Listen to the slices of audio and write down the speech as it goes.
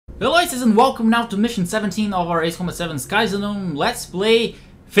Hello guys and welcome now to mission 17 of our Ace Combat 7 Skyzone Let's Play.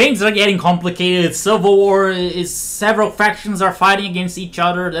 Things are getting complicated. Civil war is several factions are fighting against each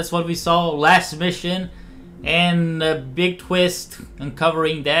other. That's what we saw last mission. And a big twist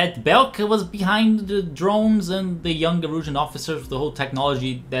uncovering that Belk was behind the drones and the young Erusian officers, the whole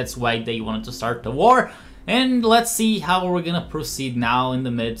technology. That's why they wanted to start the war. And let's see how we're gonna proceed now in the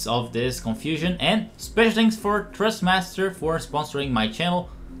midst of this confusion. And special thanks for Trustmaster for sponsoring my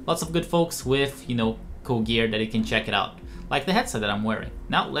channel. Lots of good folks with, you know, cool gear that you can check it out. Like the headset that I'm wearing.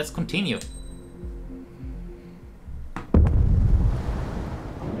 Now, let's continue.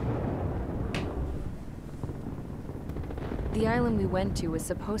 The island we went to was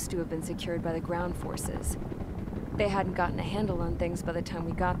supposed to have been secured by the ground forces. They hadn't gotten a handle on things by the time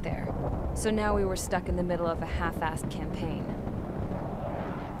we got there, so now we were stuck in the middle of a half-assed campaign.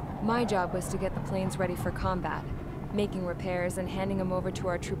 My job was to get the planes ready for combat, making repairs and handing them over to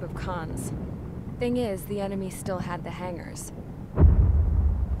our troop of cons. Thing is, the enemy still had the hangars.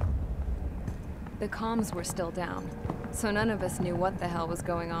 The comms were still down, so none of us knew what the hell was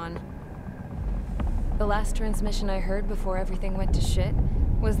going on. The last transmission I heard before everything went to shit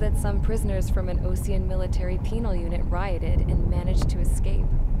was that some prisoners from an Osean military penal unit rioted and managed to escape.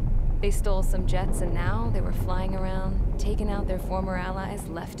 They stole some jets and now they were flying around, taking out their former allies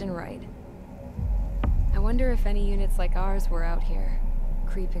left and right. I wonder if any units like ours were out here,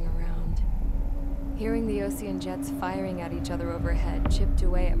 creeping around. Hearing the Osean jets firing at each other overhead chipped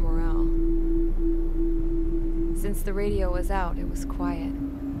away at morale. Since the radio was out, it was quiet.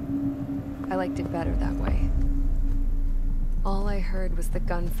 I liked it better that way. All I heard was the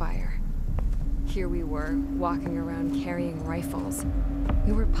gunfire. Here we were, walking around carrying rifles.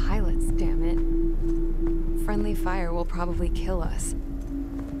 We were pilots, damn it. Friendly fire will probably kill us.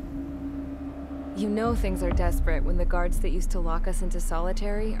 You know things are desperate when the guards that used to lock us into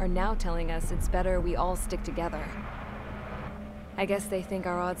solitary are now telling us it's better we all stick together. I guess they think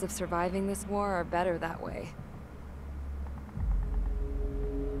our odds of surviving this war are better that way.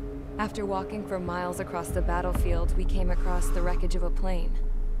 After walking for miles across the battlefield, we came across the wreckage of a plane.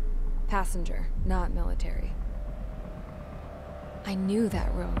 Passenger, not military. I knew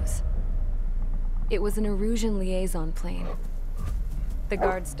that rose. It was an Erusian liaison plane. The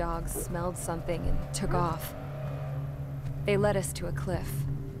guard's dogs smelled something and took off. They led us to a cliff.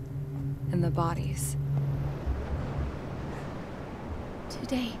 And the bodies.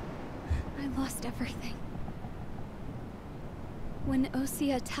 Today, I lost everything. When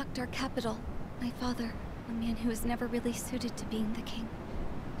Osea attacked our capital, my father, a man who was never really suited to being the king,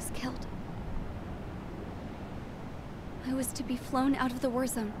 was killed. I was to be flown out of the war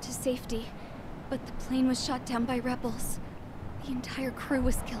zone to safety, but the plane was shot down by rebels. The entire crew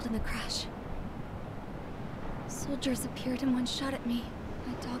was killed in the crash. Soldiers appeared and one shot at me.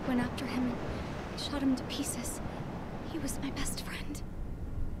 My dog went after him and I shot him to pieces. He was my best friend.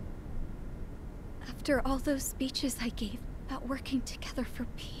 After all those speeches I gave about working together for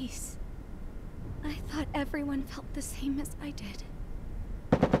peace, I thought everyone felt the same as I did.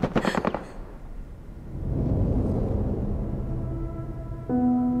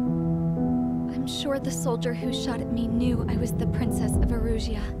 I'm sure the soldier who shot at me knew I was the Princess of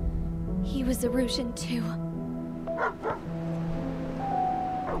Erusia. He was Erusian too.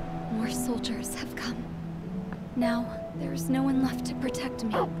 More soldiers have come. Now, there is no one left to protect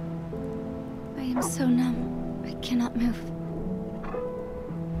me. I am so numb, I cannot move.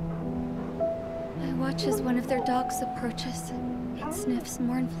 I watch as one of their dogs approaches. It sniffs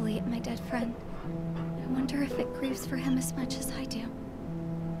mournfully at my dead friend. I wonder if it grieves for him as much as I do.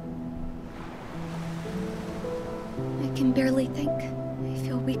 I can barely think. I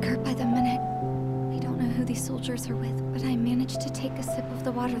feel weaker by the minute. I don't know who these soldiers are with, but I managed to take a sip of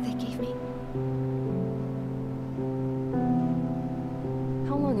the water they gave me.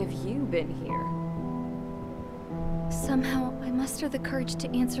 How long have you been here? Somehow, I muster the courage to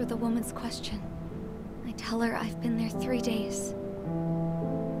answer the woman's question. I tell her I've been there 3 days.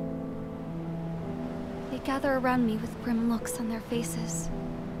 They gather around me with grim looks on their faces.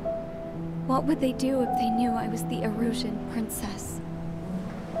 What would they do if they knew I was the Erusian princess?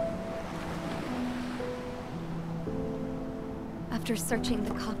 After searching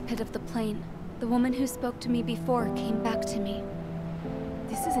the cockpit of the plane, the woman who spoke to me before came back to me.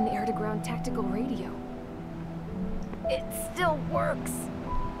 This is an air-to-ground tactical radio. It still works!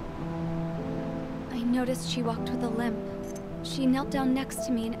 I noticed she walked with a limp. She knelt down next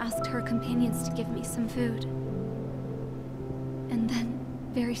to me and asked her companions to give me some food. And then,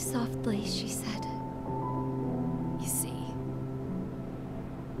 very softly, she said, "You see,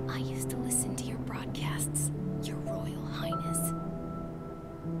 I used to listen to your broadcasts, Your Royal Highness.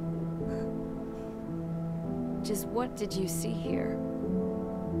 Just what did you see here?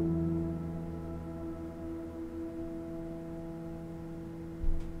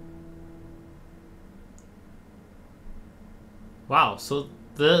 Wow, so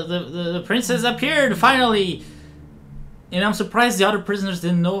the princess appeared finally! And I'm surprised the other prisoners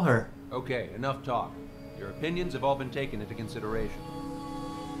didn't know her. Okay, enough talk. Your opinions have all been taken into consideration.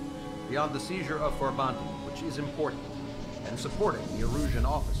 Beyond the seizure of Forbanti, which is important, and supporting the Erusian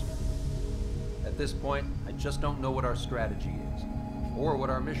officer. At this point, I just don't know what our strategy is, or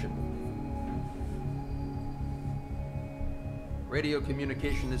what our mission will be. Radio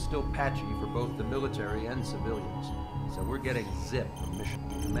communication is still patchy for both the military and civilians, so we're getting zip from mission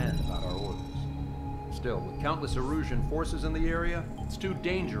command about our orders. Still, with countless Erusian forces in the area, it's too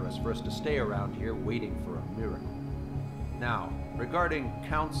dangerous for us to stay around here waiting for a miracle. Now, regarding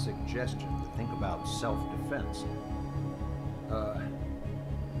Count's suggestion to think about self-defense,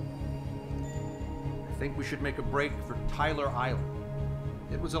 I think we should make a break for Tyler Island.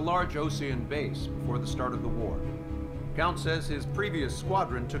 It was a large Osean base before the start of the war. Count says his previous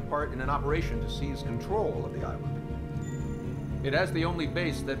squadron took part in an operation to seize control of the island. It has the only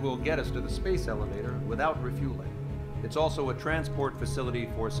base that will get us to the space elevator without refueling. It's also a transport facility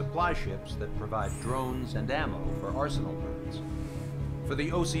for supply ships that provide drones and ammo for arsenal birds. For the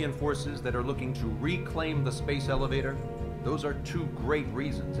Osean forces that are looking to reclaim the space elevator, those are two great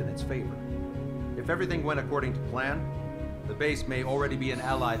reasons in its favor. If everything went according to plan, the base may already be in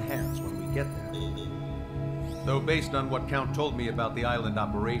Allied hands when we get there. Though based on what Count told me about the island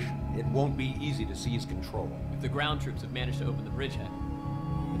operation, it won't be easy to seize control. If the ground troops have managed to open the bridgehead,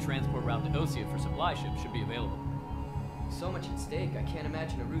 the transport route to Osea for supply ships should be available. So much at stake, I can't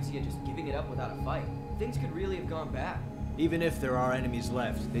imagine Erusia just giving it up without a fight. Things could really have gone bad. Even if there are enemies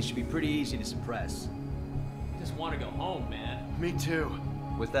left, they should be pretty easy to suppress. I just want to go home, man. Me too.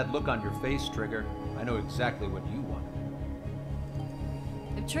 With that look on your face, Trigger, I know exactly what you want.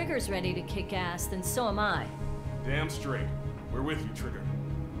 If Trigger's ready to kick ass, then so am I. Damn straight. We're with you, Trigger.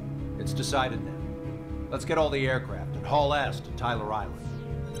 It's decided then. Let's get all the aircraft and haul ass to Tyler Island.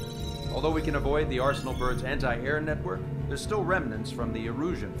 Although we can avoid the Arsenal Bird's anti-air network, there's still remnants from the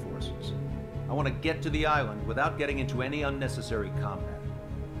Erusian forces. I want to get to the island without getting into any unnecessary combat.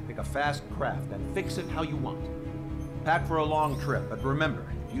 Pick a fast craft and fix it how you want. Pack for a long trip, but remember,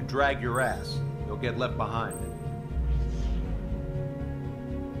 if you drag your ass, you'll get left behind.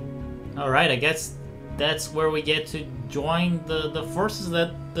 Alright, I guess that's where we get to join the forces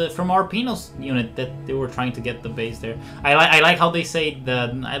that from Arpino's unit that they were trying to get the base there. I like how they say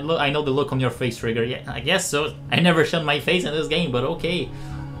that. I know the look on your face, Trigger. Yeah, I guess so. I never showed my face in this game, but okay.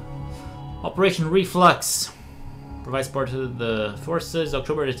 Operation Reflux provides support to the forces.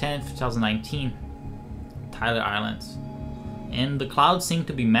 October the 10th, 2019. Tyler Islands, and the clouds seem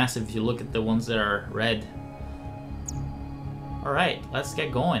to be massive if you look at the ones that are red. All right, let's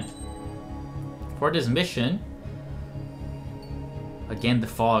get going. For this mission, again the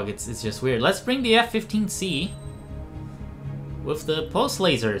fog, it's just weird. Let's bring the F-15C with the pulse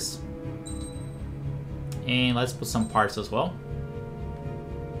lasers, and let's put some parts as well.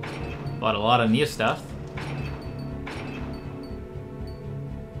 Bought a lot of new stuff.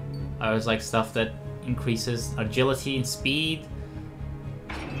 I always like stuff that increases agility and speed,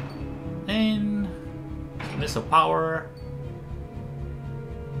 and missile power.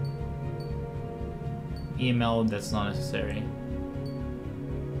 EML, that's not necessary.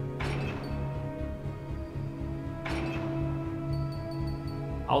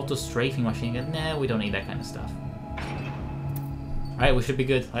 Auto strafing machine gun, nah, we don't need that kind of stuff. Alright, we should be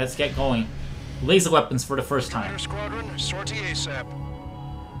good. Let's get going. Laser weapons for the first time. Squadron, sortie ASAP.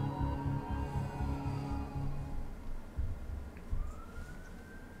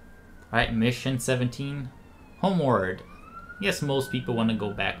 Alright, mission 17. Homeward. Yes, most people want to go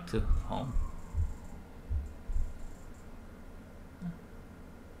back to home.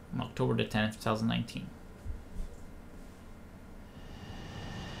 October the 10th, 2019.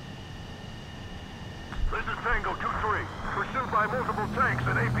 This is Tango 2-3, pursued by multiple tanks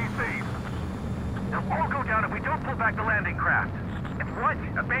and APCs. They'll all go down if we don't pull back the landing craft. If what?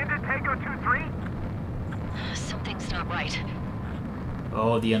 Abandoned Tango 2-3? Something's not right.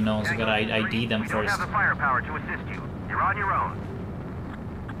 Oh, the unknowns. We gotta ID them we first. don't have the firepower to assist you. You're on your own.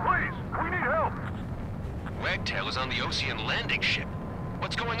 Please, we need help. Wagtail is on the Osean landing ship.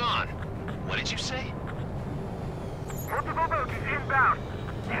 What's going on? What did you say? Multiple bogies inbound.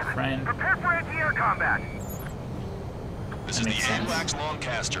 Damn it. Friend. Prepare for anti-air combat. This is the AWACS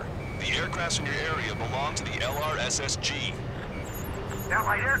Longcaster. The aircrafts in your area belong to the LRSSG.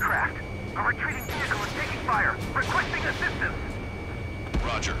 Allied aircraft. A retreating vehicle is taking fire. Requesting assistance.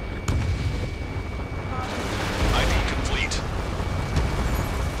 Roger.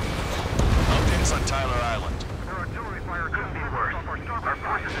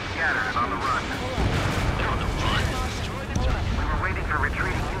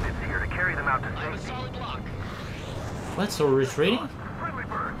 out to safety. What? So we're retreating? Friendly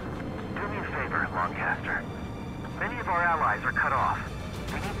birds, do me a favor, Lancaster. Many of our allies are cut off.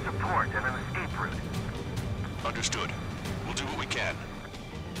 We need support and an escape route. Understood. We'll do what we can.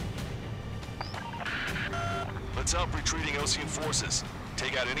 Let's help retreating Osean forces.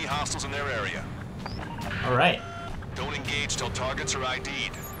 Take out any hostiles in their area. Alright. Don't engage till targets are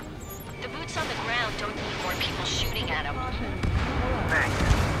ID'd. The boots on the ground don't need more people shooting at them. Thanks.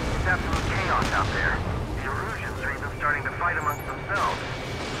 It's absolute chaos out there. The Erusians are even starting to fight amongst themselves.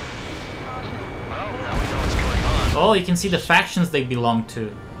 Well, now we know what's going on. Oh, you can see the factions they belong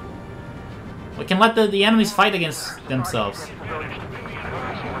to. We can let the enemies fight against themselves.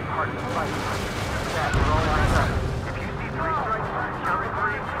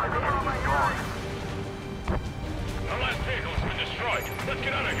 Let's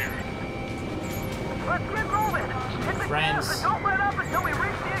get out of here. Let's get moving. Hit the Friends. gas and don't let up until we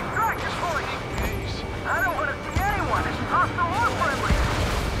reach the extraction point. I don't want to see anyone, hostile or friendly.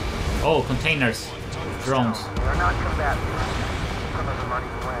 Oh, containers. Drones. They're not combatant. Some of them aren't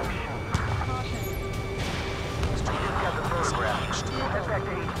even wearing shoes. Just got the photograph. Head back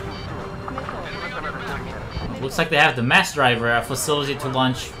to HQ soon. Give us another 30 minutes. Looks like they have the mass driver, a facility to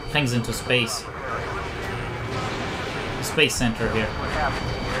launch things into space. The space center here.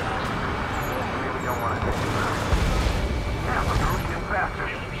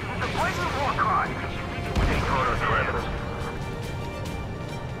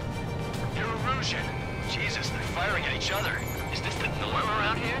 You're Erusian. Jesus, they're firing at each other. Is this the norm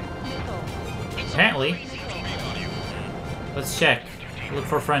around here? Apparently. Let's check. Look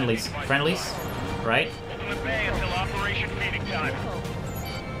for friendlies. Friendlies? Right? Open the bay until operation feeding time.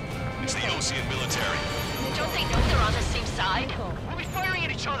 It's the Osean military. Don't they know they're on the same side? We'll be firing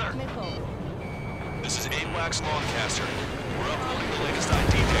at each other. This is AWACS Lancaster. We're uploading the latest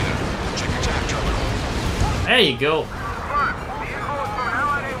ID data. Check your TAC terminal. There you go. Confirmed. The info is from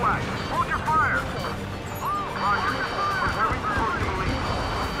Allied AWACS. Hold your fire. Roger. We're where we supposed to believe.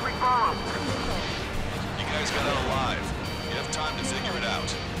 Should we follow? You guys got out alive. You have time to figure it out.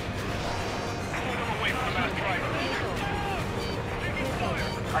 Move them away from the mass driver.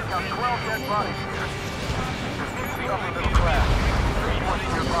 I count 12 dead bodies here. Some of them crashed. There's one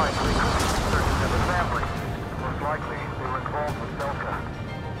nearby, so they could be searching of the family. Most likely, they were involved with Delta.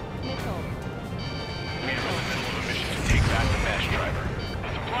 We're in the middle of a mission to take back the mass driver. The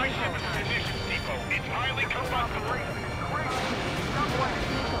supply ship is a munitions depot. It's highly combustible.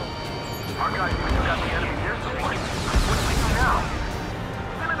 Our guys even got the enemy near support. What do we do now?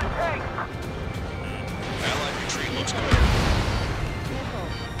 Send in the tank! Allied retreat looks good.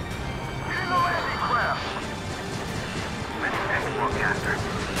 Get in the landing craft! Many thanks, Lancaster. We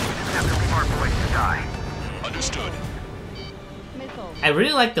didn't have to leave our boys to die. Understood. I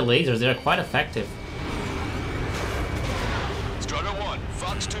really like the lasers. They're quite effective. Strutter 1,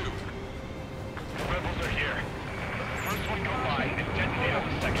 Fox 2. The rebels are here. First one go by and detonate on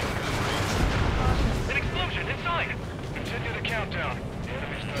the second. An explosion inside! Continue the countdown. The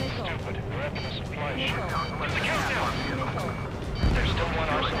enemy's not stupid. We're up in a supply ship. Do the countdown! There's still one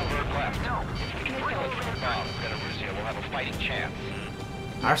Arsenal bird left. If we can kill it from the bomb, then Erusia will have a fighting chance.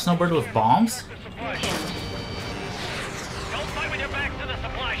 Arsenal bird with bombs? The supply ship. Don't fight with your backs to the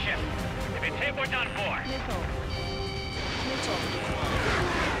supply ship. If it's hit, we're done for.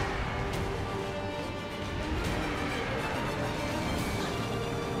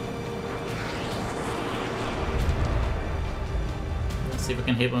 Let's see if we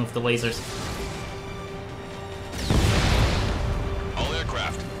can hit one with the lasers. All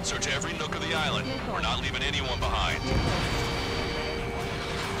aircraft, search every nook of the island. We're not leaving anyone behind.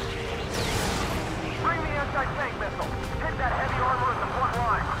 Bring the anti-tank missile. Hit that heavy armor at the front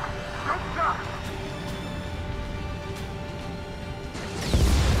line. Good stuff.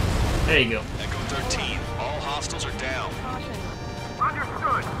 There you go. Echo 13, all hostiles are down.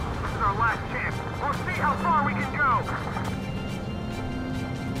 Understood. This is our last chance. We'll see how far we can go.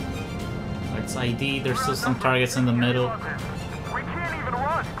 Let's ID. There's still some targets in the middle. We can't even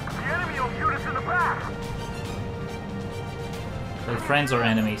run. The enemy will shoot us in the back. They're friends or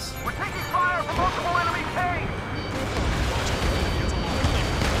enemies? We're taking fire from multiple enemy tanks.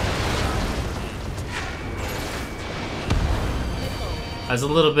 I was a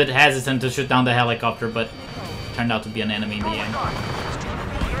little bit hesitant to shoot down the helicopter, but turned out to be an enemy in the end.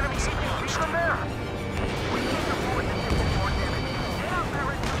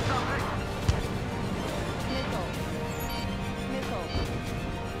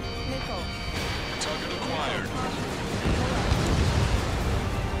 Target acquired.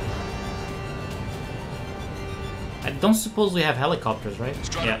 I don't suppose we have helicopters, right?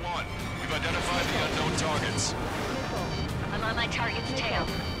 Strutter Yeah. 1, we've We've identified the unknown targets. I'm on my target's tail.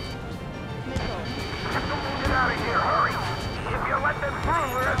 Get out of here, hurry! If you let them through,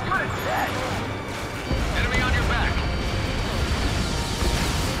 we're as good as dead! Enemy on your back.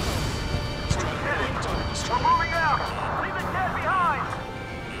 We're moving out! Leave the dead behind!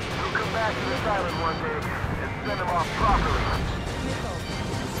 We'll come back to this island one day and send them off properly.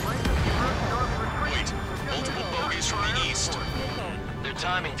 Wait, multiple bogies from the east. Their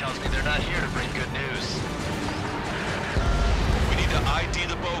timing tells me they're not here to bring good news. We need to ID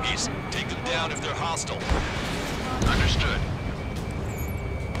the bogies. Take them down if they're hostile. Understood.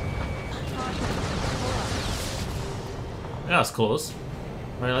 That was close.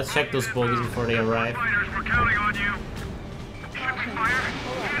 Alright, let's check those bogies before they arrive. Fighters, we're counting on you. Should we fire?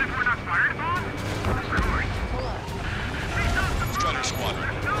 Even if we're not fired upon? Of course. Strider Squadron,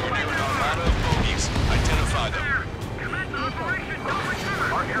 we're near an armada of bogies. Identify them. Commence operation, don't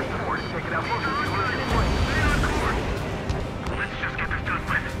return. Our air support is taking out most of the civilian planes. Stay on course. Let's just get this done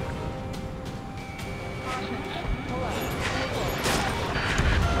with.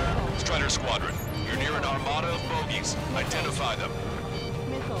 Strider Squadron, you're near an armada of bogies. Identify them.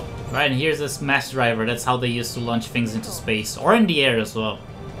 Right, and here's this mass driver. That's how they used to launch things into space, or in the air as well.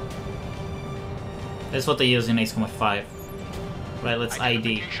 That's what they use in Ace Combat 5. Right, let's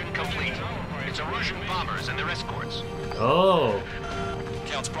ID. Identification complete. It's Erusian bombers and their escorts. Oh,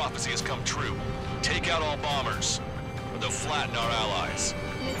 Count's prophecy has come true. Take out all bombers, or they'll flatten our allies.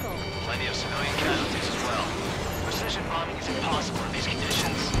 Plenty of civilian casualties as well. Precision bombing is impossible in these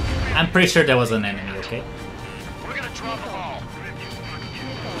conditions. I'm pretty sure there was an enemy, okay? We're gonna drop them all.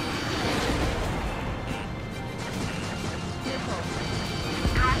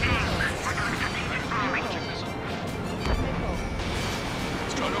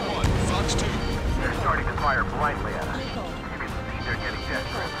 Strider 1, Fox 2. They're starting to fire blindly at us. You can see they're getting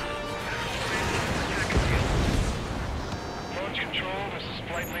desperate. Launch control, this is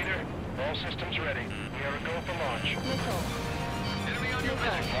flight leader. All systems ready. We are a go for launch. Enemy on your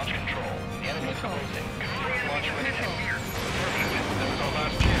back. Launch control. The enemy is closing. Launch ready. Perfect. This is our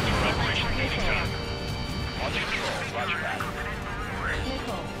last chance for Operation Gaining Time. Launch control. Roger that.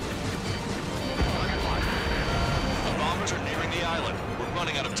 The bombers are nearing the island. We're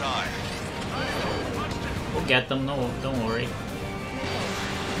running out of time. We'll get them, no, don't worry.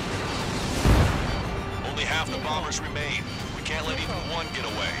 Only half the bombers remain. We can't let even one get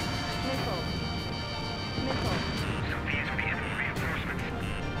away. These are the enemy reinforcements.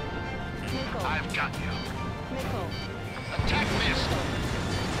 I've got you. Attack missed.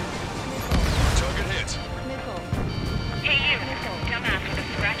 Target hit. Hey, you. Dumbass with the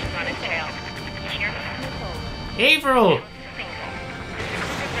scratches on his tail. Here. April!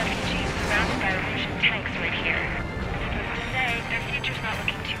 Refugees surrounded by Russian tanks right here. Needless to say, their future's not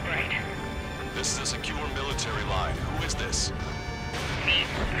looking too bright. This is a secure military line. Who is this? Me. You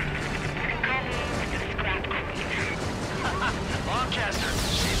can call me the Scrap Queen. Lancaster,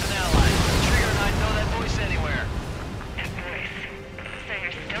 she's an ally. Trigger and I'd know that voice anywhere. That voice. So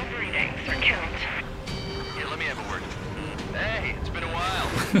you're still breathing, Sir Count. Here, let me have a word. Hey, it's been a while.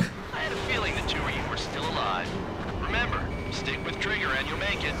 I had a feeling the two of you were still alive. Remember, stick with Trigger and you'll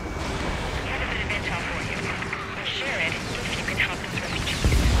make it. I have a bit of intel for you. We'll share it if you can help us refugees.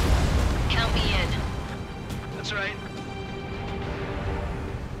 Count me in. That's right.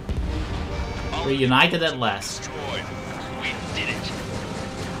 We're united at last. Destroyed. We did it.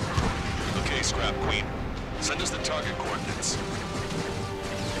 Okay, Scrap Queen. Send us the target coordinates.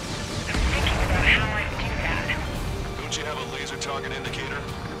 I'm thinking about how I do that. Don't you have a laser target indicator?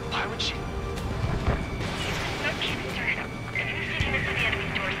 Why would she? No kidding, sir. This city is to the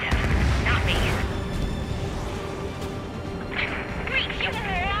enemy's doorstep, not me. Great, you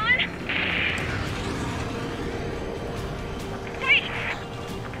moron! Wait!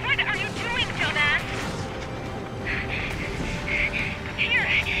 What are you doing, dumbass? Here!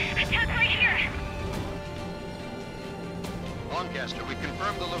 Attack right here! Lancaster, we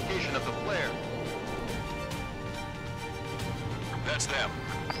confirmed the location of the flare. That's them.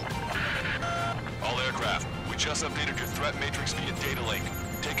 All aircraft, we just updated your threat matrix via data link.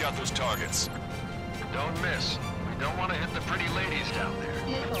 Take out those targets. Don't miss. We don't want to hit the pretty ladies down there.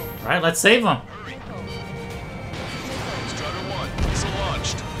 Alright, let's save them. Hurry. Strider 1, missile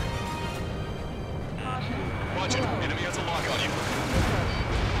launched. Watch it. Enemy has a lock on you.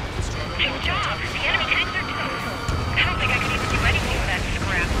 Strider 1, Good job! The enemy tanks are toast! I don't think I can even do anything with that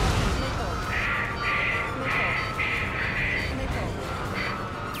scrap.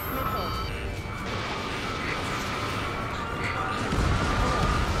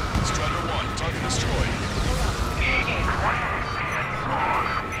 Strider 1, target destroyed.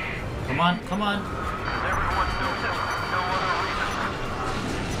 Come on, come on. Everyone still missing. No other reason.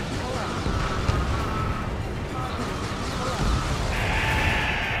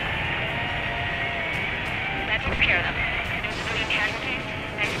 That takes care of them. No civilian casualties?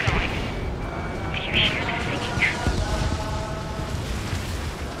 Nice going. Do you hear that singing?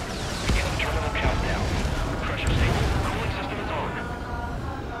 Beginning terminal countdown. Pressure stable. Cooling system is on.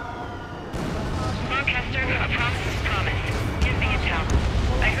 Lancaster, a promise is promise. Give me intel.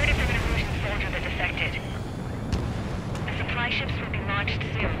 I heard it from an Erusian soldier that defected. The supply ships will be launched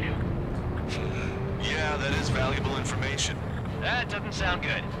soon. Yeah, that is valuable information. That doesn't sound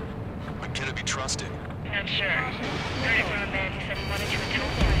good. But can it be trusted? Not sure. Heard it from a man who said he wanted to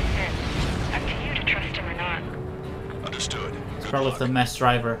atone for his sins. Up to you to trust him or not. Understood. Let's start with the mess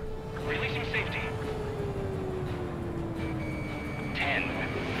driver. Releasing safety. 10,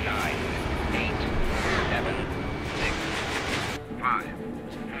 9, 8, 7, 6, 5,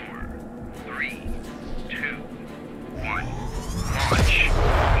 4, 3, 2, 1. Launch.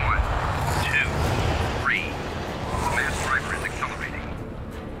 1, 2, 3. Mass driver is accelerating.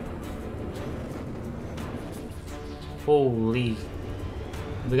 Holy.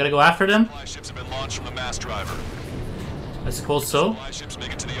 We gotta go after them? Supply ships have been launched from the mass driver. I suppose so. Supply ships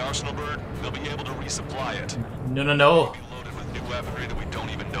make it to the arsenal bird, they'll be able to resupply it. No. Loaded with new weaponry that we don't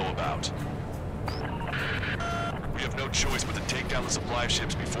even know about. We have no choice but to take down the supply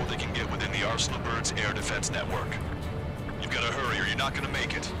ships before they can get within the arsenal bird's air defense network. You've got to hurry or you're not going to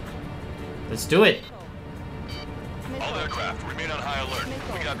make it. Let's do it. All aircraft, remain on high alert.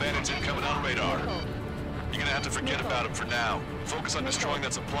 We got bandits incoming on radar. You're gonna have to forget about them for now. Focus on destroying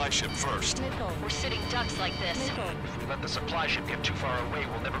that supply ship first. We're sitting ducks like this. If we let the supply ship get too far away,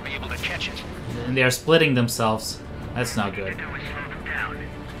 we'll never be able to catch it. And they are splitting themselves. That's not good. Do is slow them down.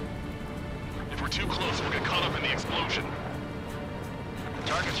 If we're too close, we'll get caught up in the explosion. The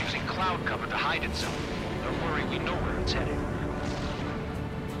target's using cloud cover to hide itself. Don't worry, we know where it's headed.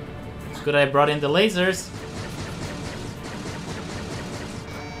 It's good I brought in the lasers.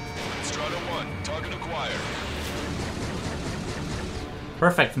 Strata 1, target acquired.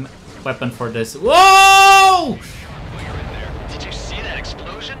 Perfect weapon for this. Whoa! While you're in there, did you see that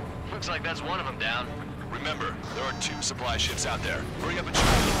explosion? Looks like that's one of them down. Remember, there are 2 supply ships out there. Hurry up and shoot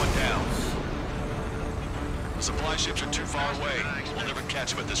the other one down. The supply ships are too far away. We'll never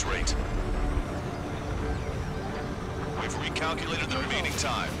catch them at this rate. We've recalculated the remaining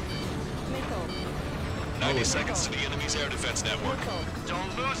time. 90 seconds to the enemy's air defense network.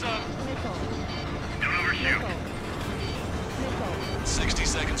 Don't lose them. Don't overshoot. 60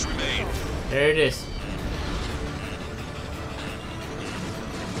 seconds remain. There it is.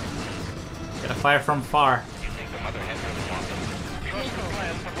 Gotta fire from far. You think the mother hen really wants them? Trust the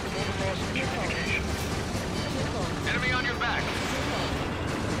plan for the protocols of communication. Enemy on your back.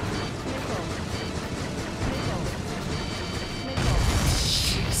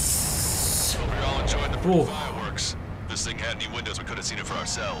 Hope you're all enjoying the Ooh. fireworks. This thing had any windows, we could have seen it for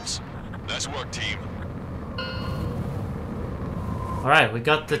ourselves. Nice work, team. Alright, we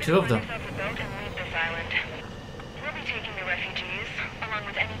got the 2 of them. Off the boat and leave this island. We'll be taking the refugees, along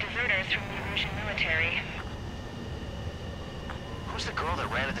with any deserters from the Erusian military. Who's the girl that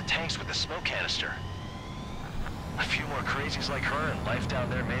ran at the tanks with the smoke canister? A few more crazies like her, and life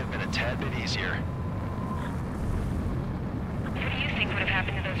down there may have been a tad bit easier. What do you think would have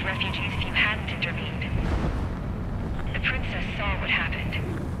happened to those refugees if you hadn't intervened? The princess saw what happened.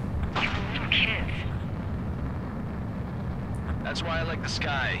 You were little kids. That's why I like the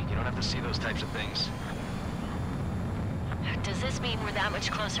sky. You don't have to see those types of things. Does this mean we're that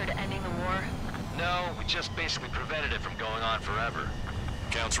much closer to ending the war? No, we just basically prevented it from going on forever.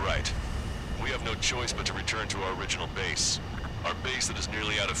 Count's right. We have no choice but to return to our original base. Our base that is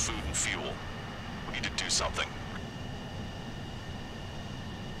nearly out of food and fuel. We need to do something.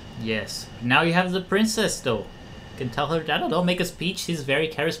 Yes. Now you have the princess though. You can tell her, I don't know, make a speech. She's very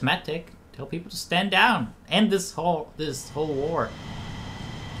charismatic. Tell people to stand down. End this whole war.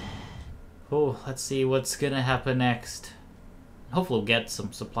 Oh, let's see what's gonna happen next. Hopefully we'll get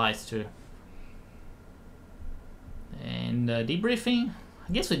some supplies too. And debriefing.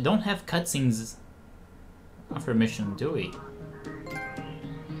 I guess we don't have cutscenes after mission, do we?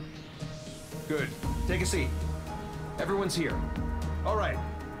 Good. Take a seat. Everyone's here. All right.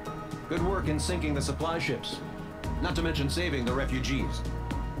 Good work in sinking the supply ships. Not to mention saving the refugees.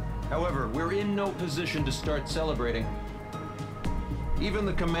 However, we're in no position to start celebrating. Even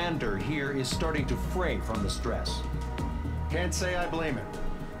the commander here is starting to fray from the stress. Can't say I blame him.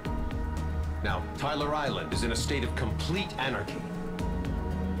 Now, Tyler Island is in a state of complete anarchy.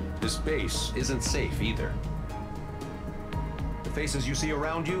 This base isn't safe either. The The faces you see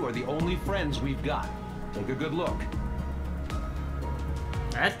around you are the only friends we've got. Take a good look.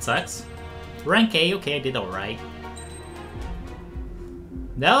 That sucks. Rank A, okay, I did alright.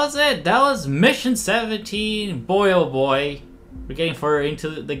 That was it. That was Mission 17. Boy, oh boy. We're getting further into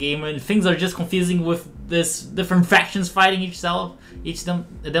the game and things are just confusing with this different factions fighting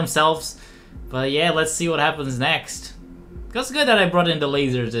themselves. But yeah, let's see what happens next. It's good that I brought in the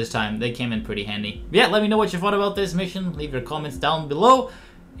lasers this time. They came in pretty handy. But yeah, let me know what you thought about this mission. Leave your comments down below.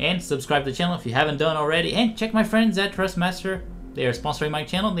 And subscribe to the channel if you haven't done already. And check my friends at Trustmaster. They are sponsoring my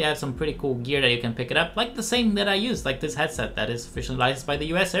channel. They have some pretty cool gear that you can pick it up. Like the same that I use. Like this headset that is officially licensed by the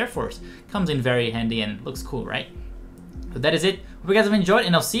US Air Force. Comes in very handy and looks cool, right? But that is it. Hope you guys have enjoyed.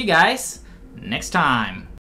 And I'll see you guys next time.